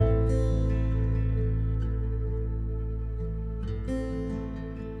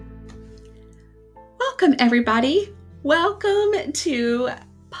Welcome, everybody. Welcome to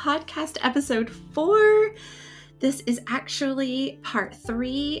podcast episode 4. This is actually part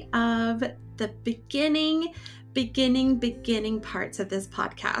 3 of the beginning parts of this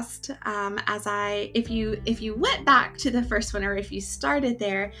podcast. If you went back to the first one, or if you started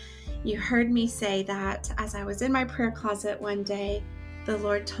there, you heard me say that as I was in my prayer closet one day, the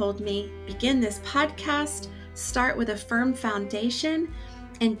Lord told me, begin this podcast, start with a firm foundation,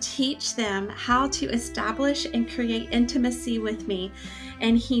 and teach them how to establish and create intimacy with me.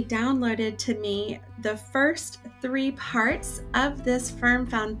 And He downloaded to me the first 3 parts of this firm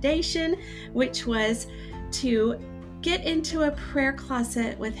foundation, which was to get into a prayer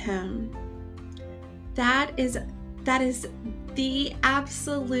closet with Him. That is the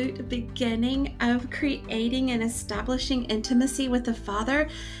absolute beginning of creating and establishing intimacy with the Father.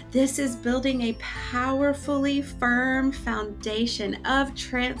 This is building a powerfully firm foundation of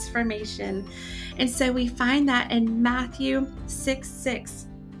transformation. And so we find that in Matthew 6:6.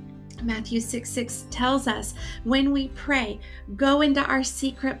 Matthew 6:6 tells us, when we pray, go into our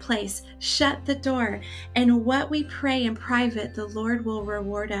secret place, shut the door, and what we pray in private, the Lord will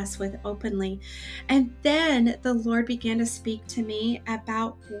reward us with openly. And then the Lord began to speak to me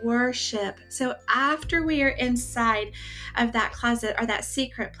about worship. So after we are inside of that closet or that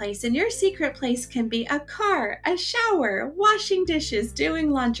secret place, and your secret place can be a car, a shower, washing dishes,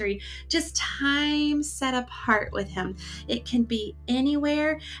 doing laundry, just time set apart with Him. It can be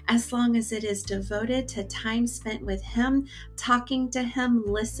anywhere as long as it is devoted to time spent with Him, talking to Him,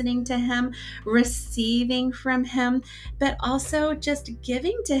 listening to Him, receiving from Him, but also just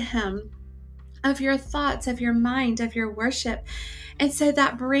giving to Him of your thoughts, of your mind, of your worship. And so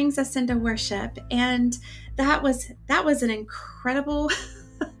that brings us into worship. And that was an incredible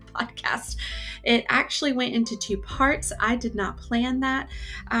podcast. It actually went into 2 parts. I did not plan that,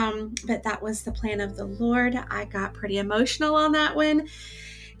 but that was the plan of the Lord. I got pretty emotional on that one.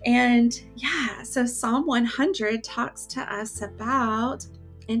 And so Psalm 100 talks to us about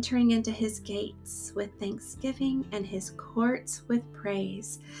entering into His gates with thanksgiving and His courts with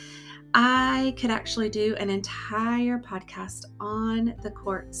praise. I could actually do an entire podcast on the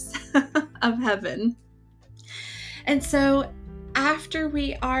courts of heaven. And so after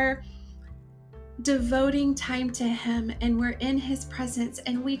we are devoting time to Him and we're in His presence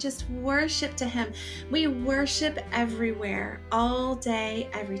and we just worship to Him. We worship everywhere, all day,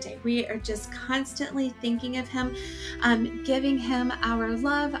 every day. We are just constantly thinking of Him, giving Him our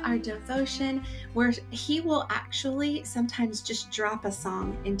love, our devotion, where He will actually sometimes just drop a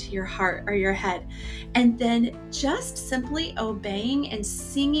song into your heart or your head. And then just simply obeying and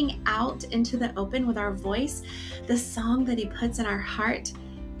singing out into the open with our voice, the song that He puts in our heart,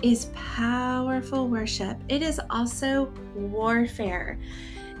 is powerful worship. It is also warfare.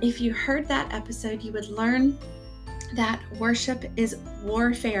 If you heard that episode, you would learn that worship is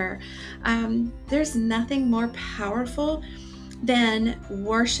warfare. There's nothing more powerful than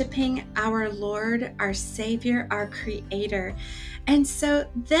worshiping our Lord, our Savior, our Creator. And so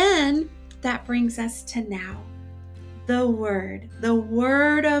then that brings us to now, the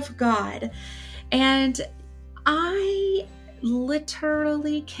Word of God. And I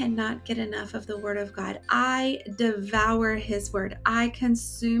literally cannot get enough of the Word of God. I devour His Word. I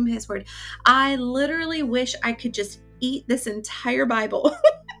consume His Word. I literally wish I could just eat this entire Bible.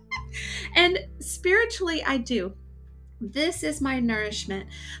 And spiritually, I do. This is my nourishment.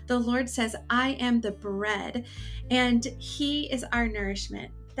 The Lord says, I am the bread, and He is our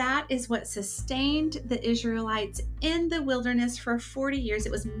nourishment. That is what sustained the Israelites in the wilderness for 40 years.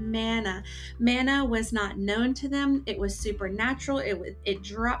 It was manna. Manna was not known to them. It was supernatural. It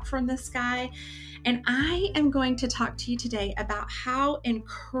dropped from the sky. And I am going to talk to you today about how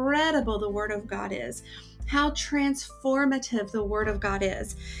incredible the Word of God is, how transformative the Word of God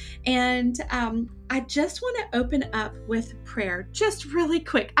is. And I just want to open up with prayer, just really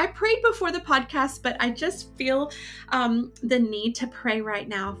quick. I prayed before the podcast, but I just feel the need to pray right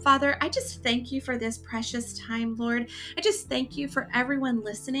now. Father, I just thank You for this precious time, Lord. I just thank You for everyone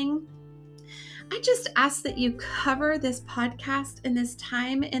listening. I just ask that You cover this podcast and this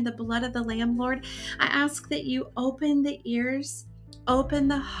time in the blood of the Lamb, Lord. I ask that You open the ears, open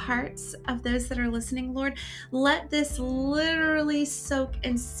the hearts of those that are listening, Lord. Let this literally soak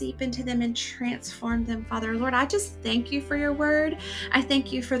and seep into them and transform them, Father. Lord, I just thank You for Your Word. I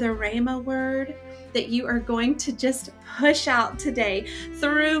thank You for the Rhema word that You are going to just push out today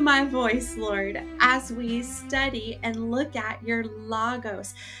through my voice, Lord, as we study and look at Your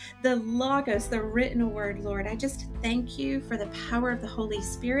Logos, the written word, Lord. I just thank You for the power of the Holy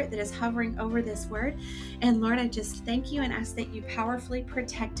Spirit that is hovering over this word. And Lord, I just thank You and ask that You power powerfully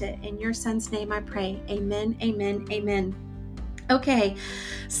protect it. In your son's name I pray. Amen, amen, amen. Okay,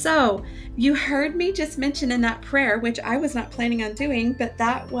 so you heard me just mention in that prayer, which I was not planning on doing, but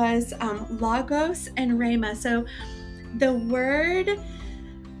that was Logos and Rhema. So the word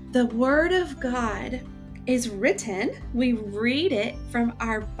of God is written. We read it from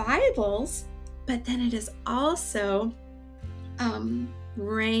our Bibles, but then it is also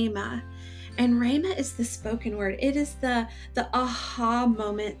Rhema. And Rhema is the spoken word. It is the aha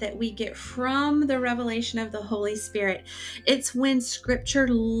moment that we get from the revelation of the Holy Spirit. It's when scripture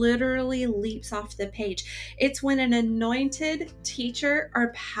literally leaps off the page. It's when an anointed teacher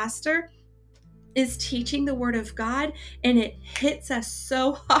or pastor is teaching the word of God and it hits us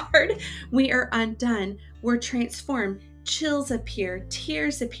so hard, we are undone. We're transformed. Chills appear,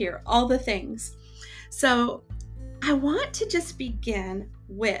 tears appear, all the things. So I want to just begin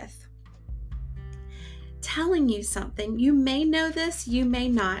with telling you something. You may know this, you may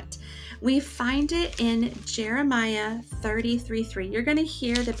not. We find it in Jeremiah 33:3. You're going to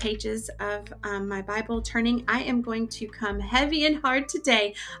hear the pages of my Bible turning. I am going to come heavy and hard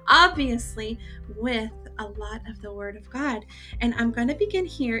today, obviously, with a lot of the Word of God. And I'm going to begin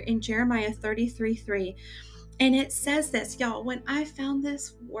here in Jeremiah 33:3. And it says this, y'all, when I found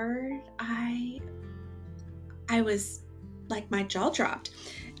this word, I was like, my jaw dropped.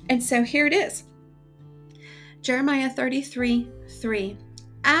 And so here it is. Jeremiah 33:3.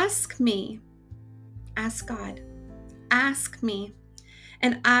 Ask me, ask God, ask me,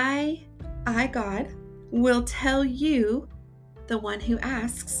 and I, God, will tell you, the one who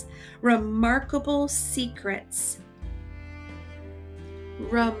asks, remarkable secrets.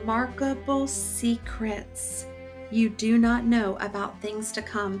 Remarkable secrets you do not know about things to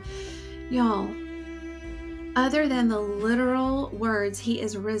come. Y'all, other than the literal words, he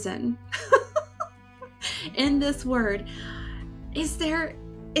is risen. In this word, is there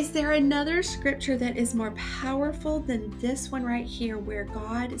another scripture that is more powerful than this one right here, where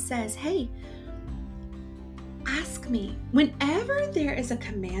God says, hey, ask me? Whenever there is a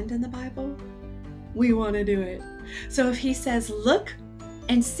command in the Bible, we want to do it. So if he says look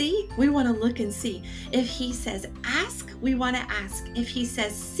and see, we want to look and see. If he says ask, we want to ask. If he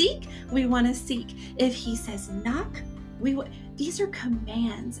says seek, we want to seek. If he says knock, these are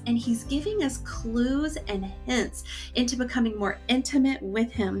commands, and he's giving us clues and hints into becoming more intimate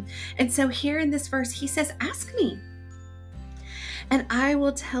with him. And so here in this verse, he says, ask me, and I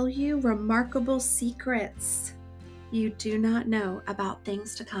will tell you remarkable secrets you do not know about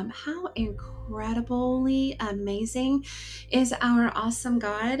things to come. How incredibly amazing is our awesome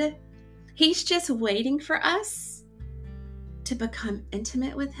God? He's just waiting for us to become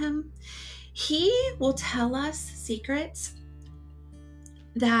intimate with him. He will tell us secrets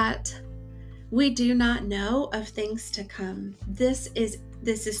that we do not know of things to come. This is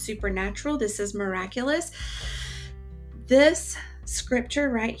supernatural. This is miraculous. This scripture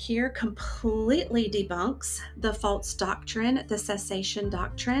right here completely debunks the false doctrine, the cessation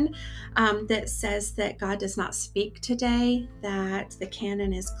doctrine, that says that God does not speak today, that the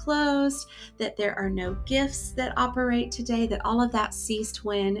canon is closed, that there are no gifts that operate today, that all of that ceased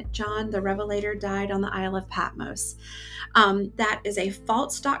when John the Revelator died on the Isle of Patmos. That is a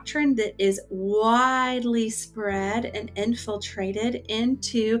false doctrine that is widely spread and infiltrated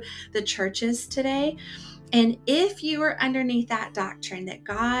into the churches today. And if you are underneath that doctrine that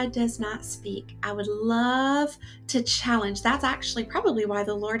God does not speak, I would love to challenge. That's actually probably why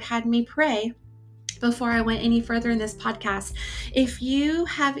the Lord had me pray before I went any further in this podcast. If you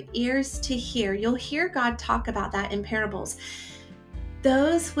have ears to hear, you'll hear God talk about that in parables.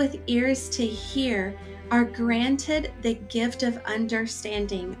 Those with ears to hear are granted the gift of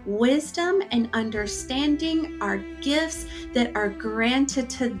understanding. Wisdom and understanding are gifts that are granted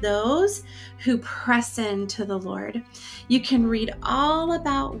to those who press into the Lord. You can read all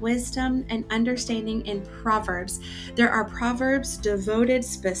about wisdom and understanding in Proverbs. There are Proverbs devoted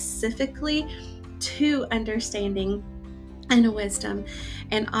specifically to understanding and wisdom.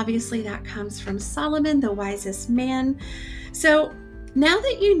 And obviously that comes from Solomon, the wisest man. So now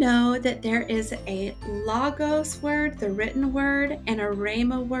that you know that there is a logos word, the written word, and a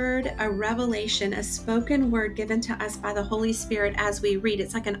rhema word, a revelation, a spoken word given to us by the Holy Spirit as we read,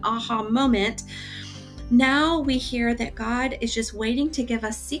 it's like an aha moment. Now we hear that God is just waiting to give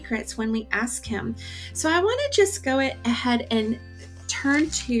us secrets when we ask him. So I want to just go ahead and turn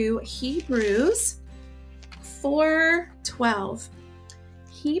to Hebrews 4:12.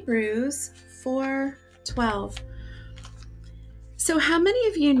 Hebrews 4:12. So how many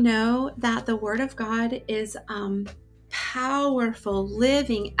of you know that the Word of God is powerful,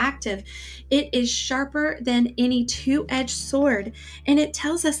 living, active. It is sharper than any two-edged sword. And it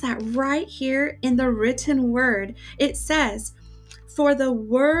tells us that right here in the written word. It says, for the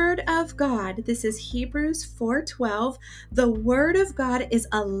word of God, this is Hebrews 4:12, the word of God is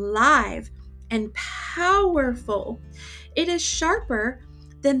alive and powerful. It is sharper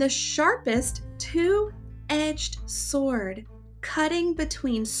than the sharpest two-edged sword, cutting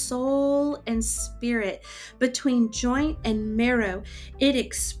between soul and spirit, between joint and marrow. It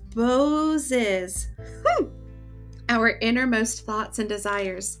exposes our innermost thoughts and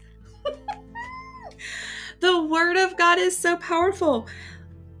desires. The word of God is so powerful.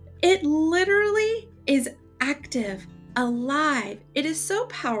 It literally is active, alive. It is so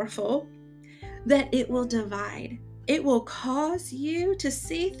powerful that it will divide. It will cause you to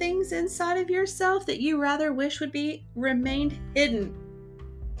see things inside of yourself that you rather wish would be remained hidden.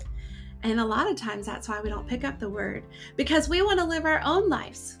 And a lot of times that's why we don't pick up the word, because we want to live our own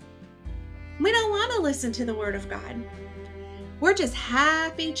lives. We don't want to listen to the word of God. We're just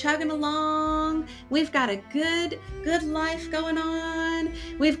happy chugging along. We've got a good life going on.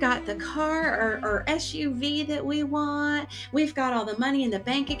 We've got the car or SUV that we want. We've got all the money in the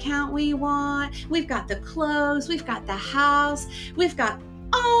bank account we want. We've got the clothes. We've got the house. We've got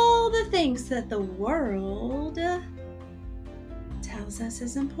all the things that the world tells us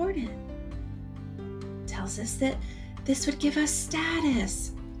is important. Tells us that this would give us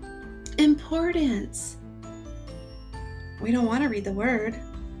status, importance. We don't want to read the word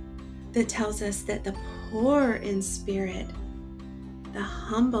that tells us that the poor in spirit, the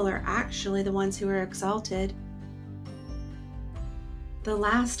humble, are actually the ones who are exalted. The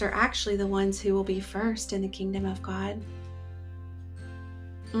last are actually the ones who will be first in the kingdom of God.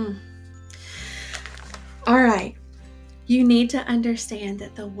 All right. You need to understand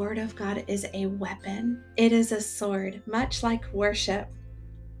that the word of God is a weapon. It is a sword, much like worship.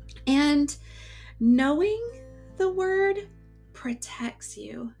 And knowing the word protects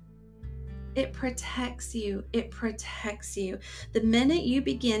you. It protects you. It protects you. The minute you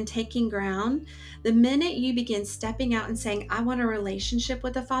begin taking ground, the minute you begin stepping out and saying, I want a relationship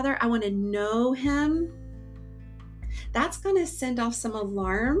with the Father, I want to know Him, that's going to send off some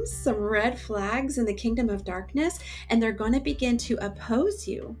alarms, some red flags in the kingdom of darkness, and they're going to begin to oppose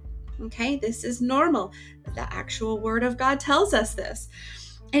you. Okay, this is normal. The actual word of God tells us this.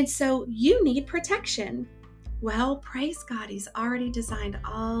 And so you need protection. Well, praise God, He's already designed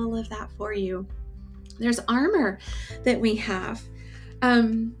all of that for you. There's armor that we have.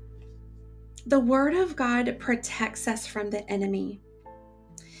 The Word of God protects us from the enemy.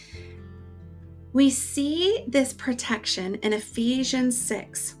 We see this protection in Ephesians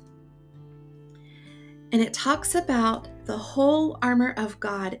 6. And it talks about the whole armor of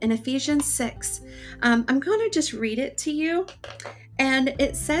God in Ephesians 6. I'm going to just read it to you. And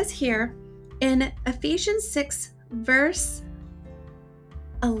it says here in Ephesians 6, verse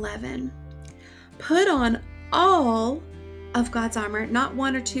 11, put on all of God's armor, not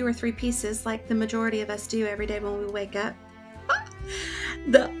one or two or three pieces like the majority of us do every day when we wake up.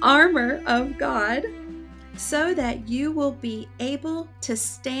 The armor of God, so that you will be able to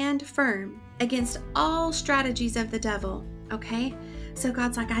stand firm against all strategies of the devil. Okay? So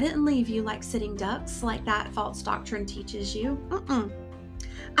God's like, I didn't leave you like sitting ducks, like that false doctrine teaches you.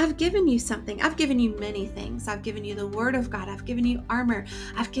 I've given you something. I've given you many things. I've given you the Word of God. I've given you armor.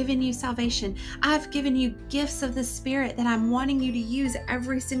 I've given you salvation. I've given you gifts of the Spirit that I'm wanting you to use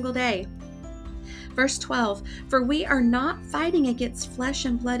every single day. Verse 12, for we are not fighting against flesh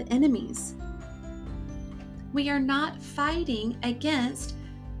and blood enemies. We are not fighting against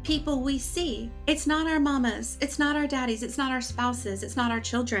people we see. It's not our mamas. It's not our daddies. It's not our spouses. It's not our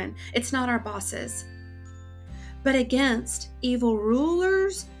children. It's not our bosses. But against evil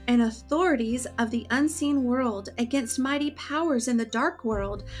rulers and authorities of the unseen world, against mighty powers in the dark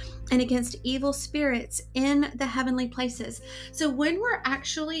world, and against evil spirits in the heavenly places. So when we're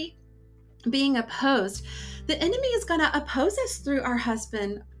actually being opposed, the enemy is going to oppose us through our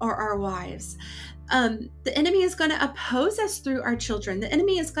husband or our wives. The enemy is going to oppose us through our children. The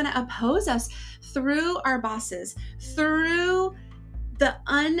enemy is going to oppose us through our bosses, through the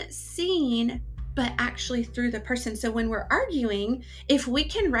unseen, but actually through the person. So when we're arguing, if we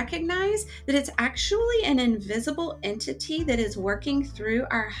can recognize that it's actually an invisible entity that is working through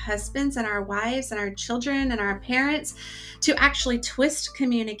our husbands and our wives and our children and our parents to actually twist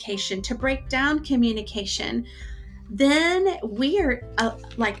communication, to break down communication, then we are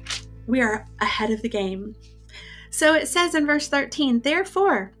ahead of the game. So it says in verse 13,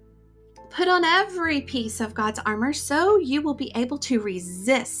 therefore, Put on every piece of God's armor so you will be able to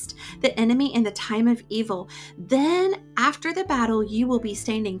resist the enemy in the time of evil. Then, after the battle, you will be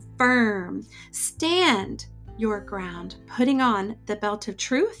standing firm. Stand your ground, putting on the belt of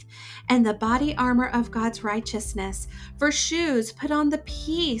truth and the body armor of God's righteousness. For shoes, put on the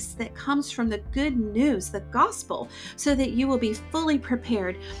peace that comes from the good news, the gospel, so that you will be fully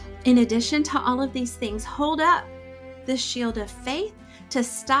prepared. In addition to all of these things, hold up the shield of faith to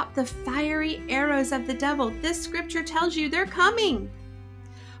stop the fiery arrows of the devil. This scripture tells you they're coming.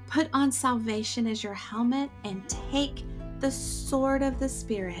 Put on salvation as your helmet and take the sword of the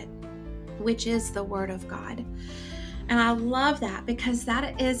Spirit, which is the word of God. And I love that because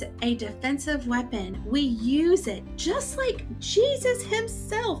that is a defensive weapon. We use it just like Jesus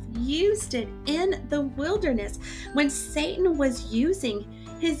himself used it in the wilderness when Satan was using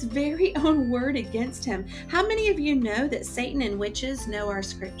his very own word against him. How many of you know that Satan and witches know our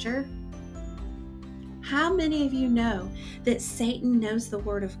scripture? How many of you know that Satan knows the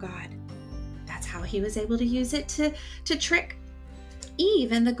word of God? That's how he was able to use it to trick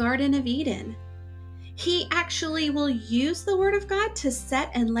Eve in the Garden of Eden. He actually will use the word of God to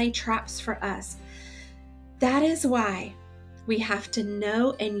set and lay traps for us. That is why we have to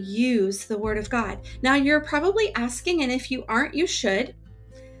know and use the word of God. Now you're probably asking, and if you aren't, you should,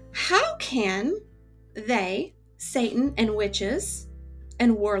 how can they, Satan and witches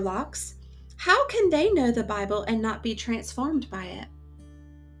and warlocks, how can they know the Bible and not be transformed by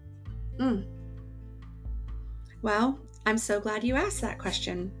it? Well, I'm so glad you asked that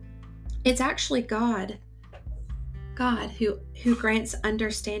question. It's actually God who grants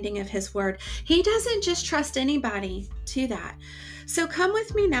understanding of his word. He doesn't just trust anybody to that. So come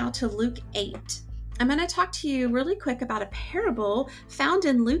with me now to Luke 8. I'm going to talk to you really quick about a parable found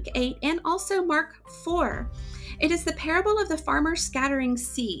in Luke 8 and also Mark 4. It is the parable of the farmer scattering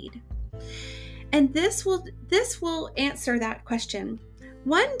seed. And this will answer that question.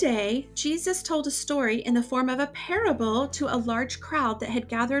 One day, Jesus told a story in the form of a parable to a large crowd that had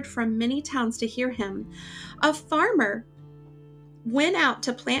gathered from many towns to hear him. A farmer went out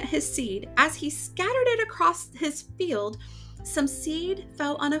to plant his seed. As he scattered it across his field, some seed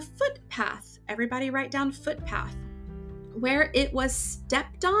fell on a footpath. Everybody write down footpath, where it was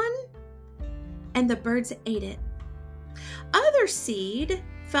stepped on and the birds ate it. Other seed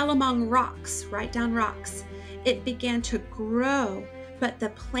fell among rocks. Write down rocks. It began to grow, but the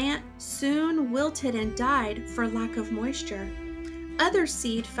plant soon wilted and died for lack of moisture. Other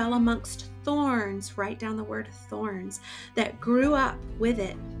seed fell amongst thorns. Write down the word thorns, that grew up with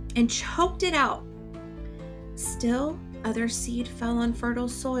it and choked it out. Still, other seed fell on fertile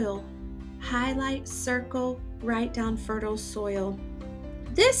soil. Highlight, circle, write down fertile soil.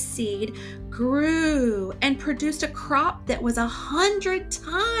 This seed grew and produced a crop that was 100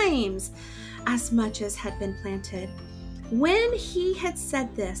 times as much as had been planted. When he had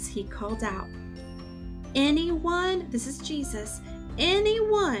said this, he called out, "Anyone," this is Jesus,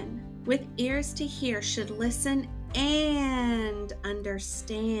 "anyone with ears to hear should listen and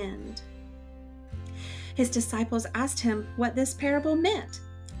understand." His disciples asked him what this parable meant,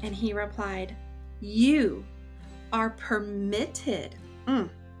 and he replied, "You are permitted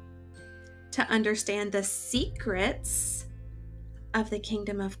to understand the secrets of the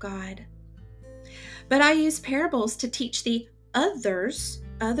kingdom of God. But I use parables to teach the others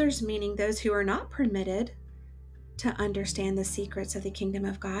meaning those who are not permitted to understand the secrets of the kingdom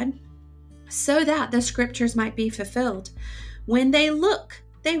of God, so that the scriptures might be fulfilled. When they look,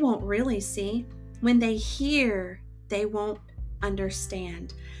 they won't really see. When they hear, they won't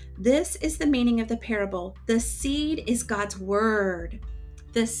understand." This is the meaning of the parable. The seed is God's word.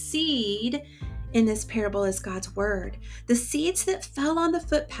 The seed in this parable is God's word. The seeds that fell on the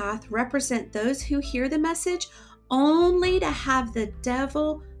footpath represent those who hear the message only to have the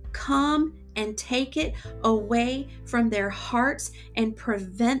devil come and take it away from their hearts and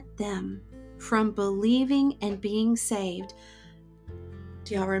prevent them from believing and being saved.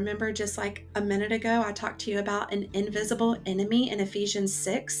 Do y'all remember, just like a minute ago, I talked to you about an invisible enemy in Ephesians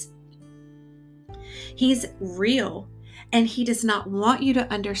 6? He's real, and he does not want you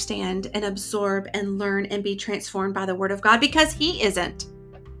to understand and absorb and learn and be transformed by the word of God, because he isn't.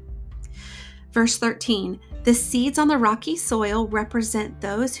 Verse 13, the seeds on the rocky soil represent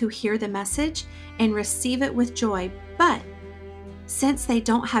those who hear the message and receive it with joy. But since they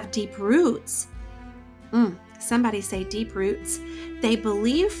don't have deep roots, somebody say deep roots, they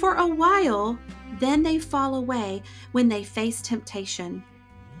believe for a while, then they fall away when they face temptation.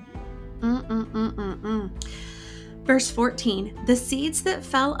 Verse 14, the seeds that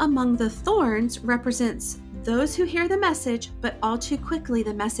fell among the thorns represents those who hear the message, but all too quickly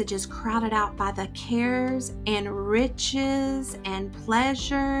the message is crowded out by the cares and riches and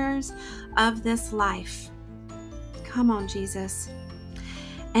pleasures of this life. Come on, Jesus.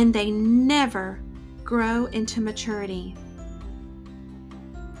 And they never grow into maturity.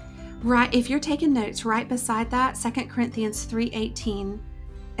 Right, if you're taking notes, right beside that, 2 Corinthians 3:18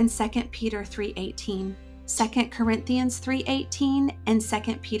 and 2 Peter 3:18. 2 Corinthians 3:18 and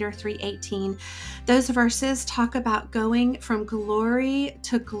 2 Peter 3:18. Those verses talk about going from glory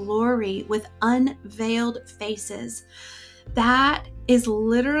to glory with unveiled faces. That is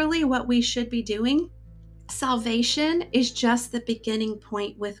literally what we should be doing. Salvation is just the beginning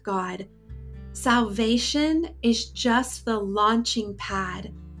point with God. Salvation is just the launching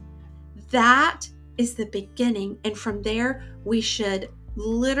pad. That is the beginning. And from there, we should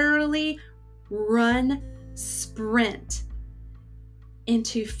literally sprint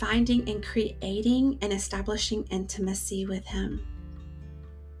into finding and creating and establishing intimacy with Him.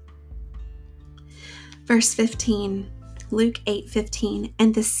 Verse 15. Luke 8:15,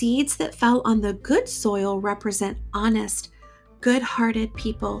 and the seeds that fell on the good soil represent honest, good-hearted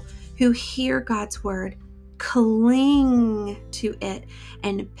people who hear God's word, cling to it,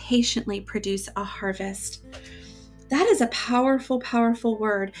 and patiently produce a harvest. That is a powerful, powerful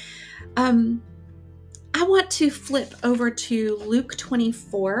word. I want to flip over to Luke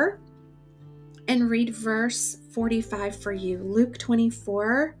 24 and read verse 45 for you. Luke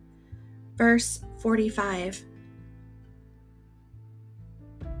 24, verse 45.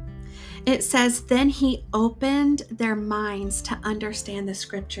 It says, then He opened their minds to understand the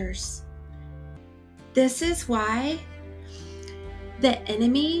scriptures. This is why the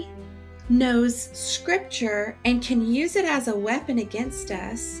enemy knows scripture and can use it as a weapon against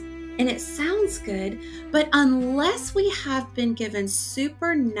us. And it sounds good, but unless we have been given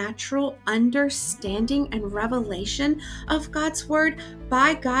supernatural understanding and revelation of God's word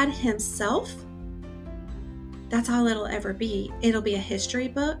by God Himself, that's all it'll ever be. It'll be a history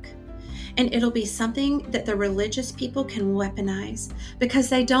book. And it'll be something that the religious people can weaponize because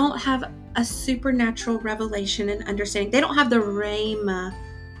they don't have a supernatural revelation and understanding. They don't have the Rhema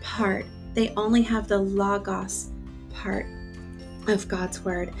part. They only have the Logos part of God's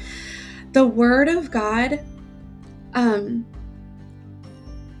word. The word of God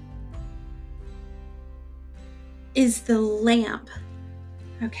is the lamp.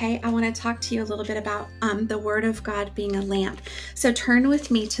 Okay, I want to talk to you a little bit about the Word of God being a lamp. So turn with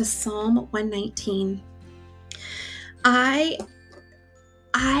me to Psalm 119. I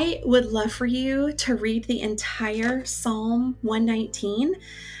would love for you to read the entire Psalm 119.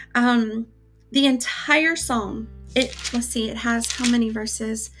 The entire Psalm. Let's see, it has how many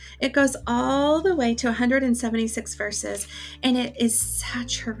verses? It goes all the way to 176 verses, and it is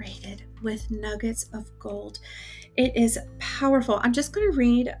saturated with nuggets of gold. It is powerful. I'm just going to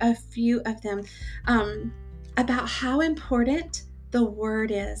read a few of them about how important the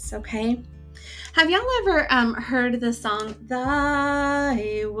word is, okay? Have y'all ever heard the song,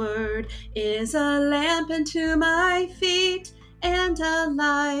 Thy word is a lamp unto my feet and a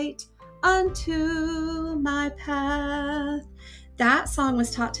light unto my path? That song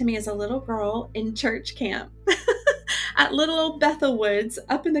was taught to me as a little girl in church camp at little old Bethel Woods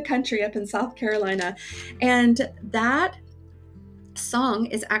up in the country, up in South Carolina. And that song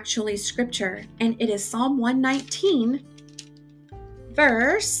is actually scripture, and it is Psalm 119,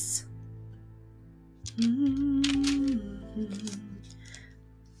 verse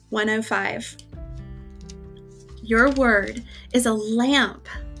 105. Your word is a lamp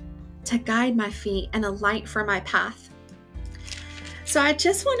to guide my feet and a light for my path. So I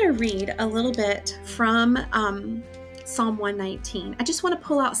just want to read a little bit from Psalm 119. I just want to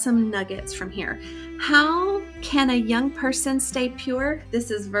pull out some nuggets from here. How can a young person stay pure? This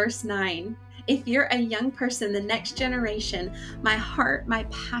is verse 9. If you're a young person, the next generation, my heart, my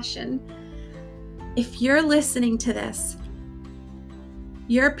passion, if you're listening to this,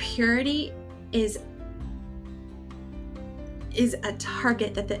 your purity is a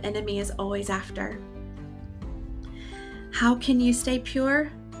target that the enemy is always after. How can you stay pure?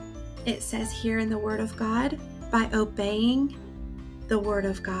 It says here in the Word of God, by obeying the Word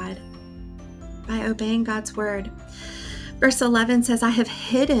of God, by obeying God's Word. Verse 11 says, I have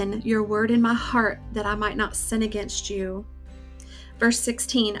hidden your word in my heart that I might not sin against you. Verse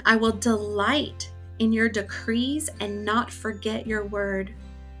 16, I will delight in your decrees and not forget your word.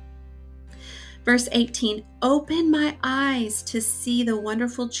 Verse 18, open my eyes to see the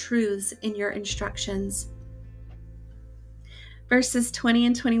wonderful truths in your instructions. Verses 20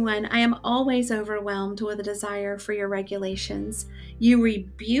 and 21, I am always overwhelmed with a desire for your regulations. You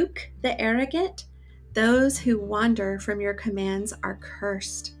rebuke the arrogant, Those who wander from your commands are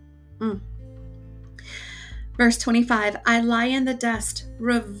cursed. Verse 25, I lie in the dust.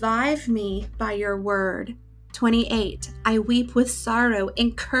 Revive me by your word. 28, I weep with sorrow.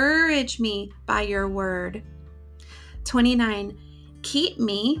 Encourage me by your word. 29, keep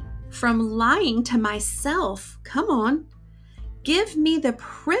me from lying to myself. Come on. Give me the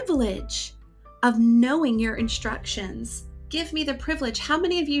privilege of knowing your instructions. Give me the privilege. How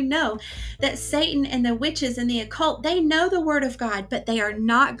many of you know that Satan and the witches and the occult, they know the word of God, but they are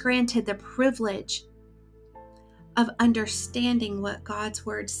not granted the privilege of understanding what God's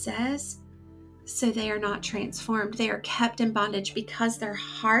word says, so they are not transformed. They are kept in bondage because their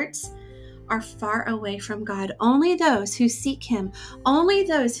hearts are far away from God. Only those who seek him, only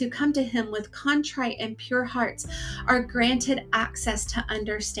those who come to him with contrite and pure hearts are granted access to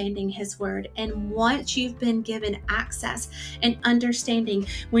understanding his word. And once you've been given access and understanding,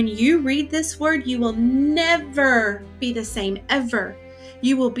 when you read this word, you will never be the same, ever.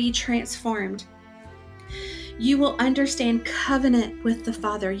 You will be transformed. You will understand covenant with the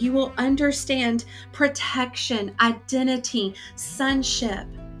Father. You will understand protection, identity, sonship.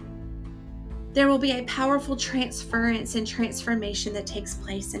 There will be a powerful transference and transformation that takes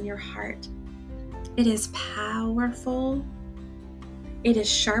place in your heart. It is powerful. It is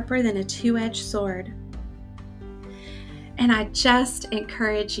sharper than a two-edged sword. And I just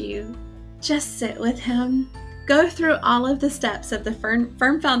encourage you, just sit with him. Go through all of the steps of the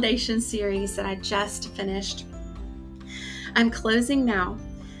Firm Foundation series that I just finished. I'm closing now.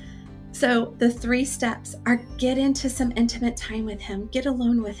 So the 3 steps are: get into some intimate time with him, get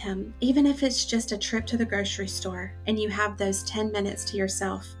alone with him, even if it's just a trip to the grocery store and you have those 10 minutes to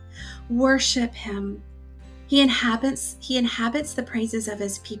yourself. Worship him. He inhabits the praises of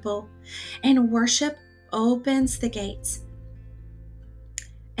his people, and worship opens the gates.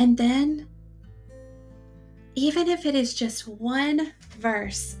 And then, even if it is just one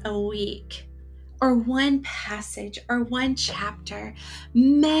verse a week, or one passage, or one chapter,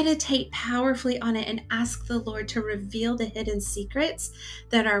 meditate powerfully on it and ask the Lord to reveal the hidden secrets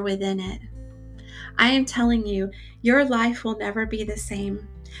that are within it. I am telling you, your life will never be the same.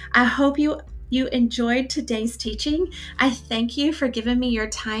 I hope you enjoyed today's teaching. I thank you for giving me your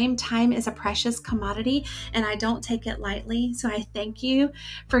time. Time is a precious commodity, and I don't take it lightly. So I thank you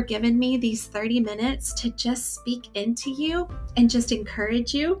for giving me these 30 minutes to just speak into you and just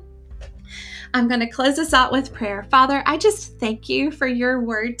encourage you. I'm going to close us out with prayer. Father, I just thank you for your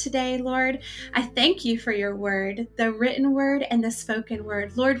word today, Lord. I thank you for your word, the written word and the spoken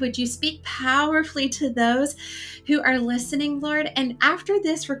word. Lord, would you speak powerfully to those who are listening, Lord? And after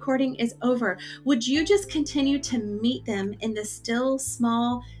this recording is over, would you just continue to meet them in the still,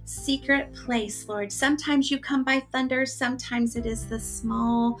 small, secret place, Lord? Sometimes you come by thunder. Sometimes it is the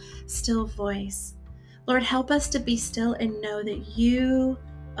small, still voice. Lord, help us to be still and know that you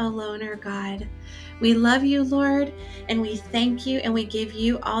alone are God. We love you, Lord, and we thank you, and we give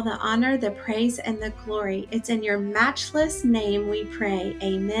you all the honor, the praise, and the glory. It's in your matchless name we pray.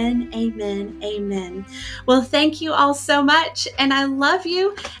 Amen, amen, amen. Well, thank you all so much, and I love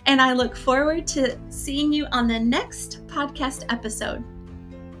you, and I look forward to seeing you on the next podcast episode.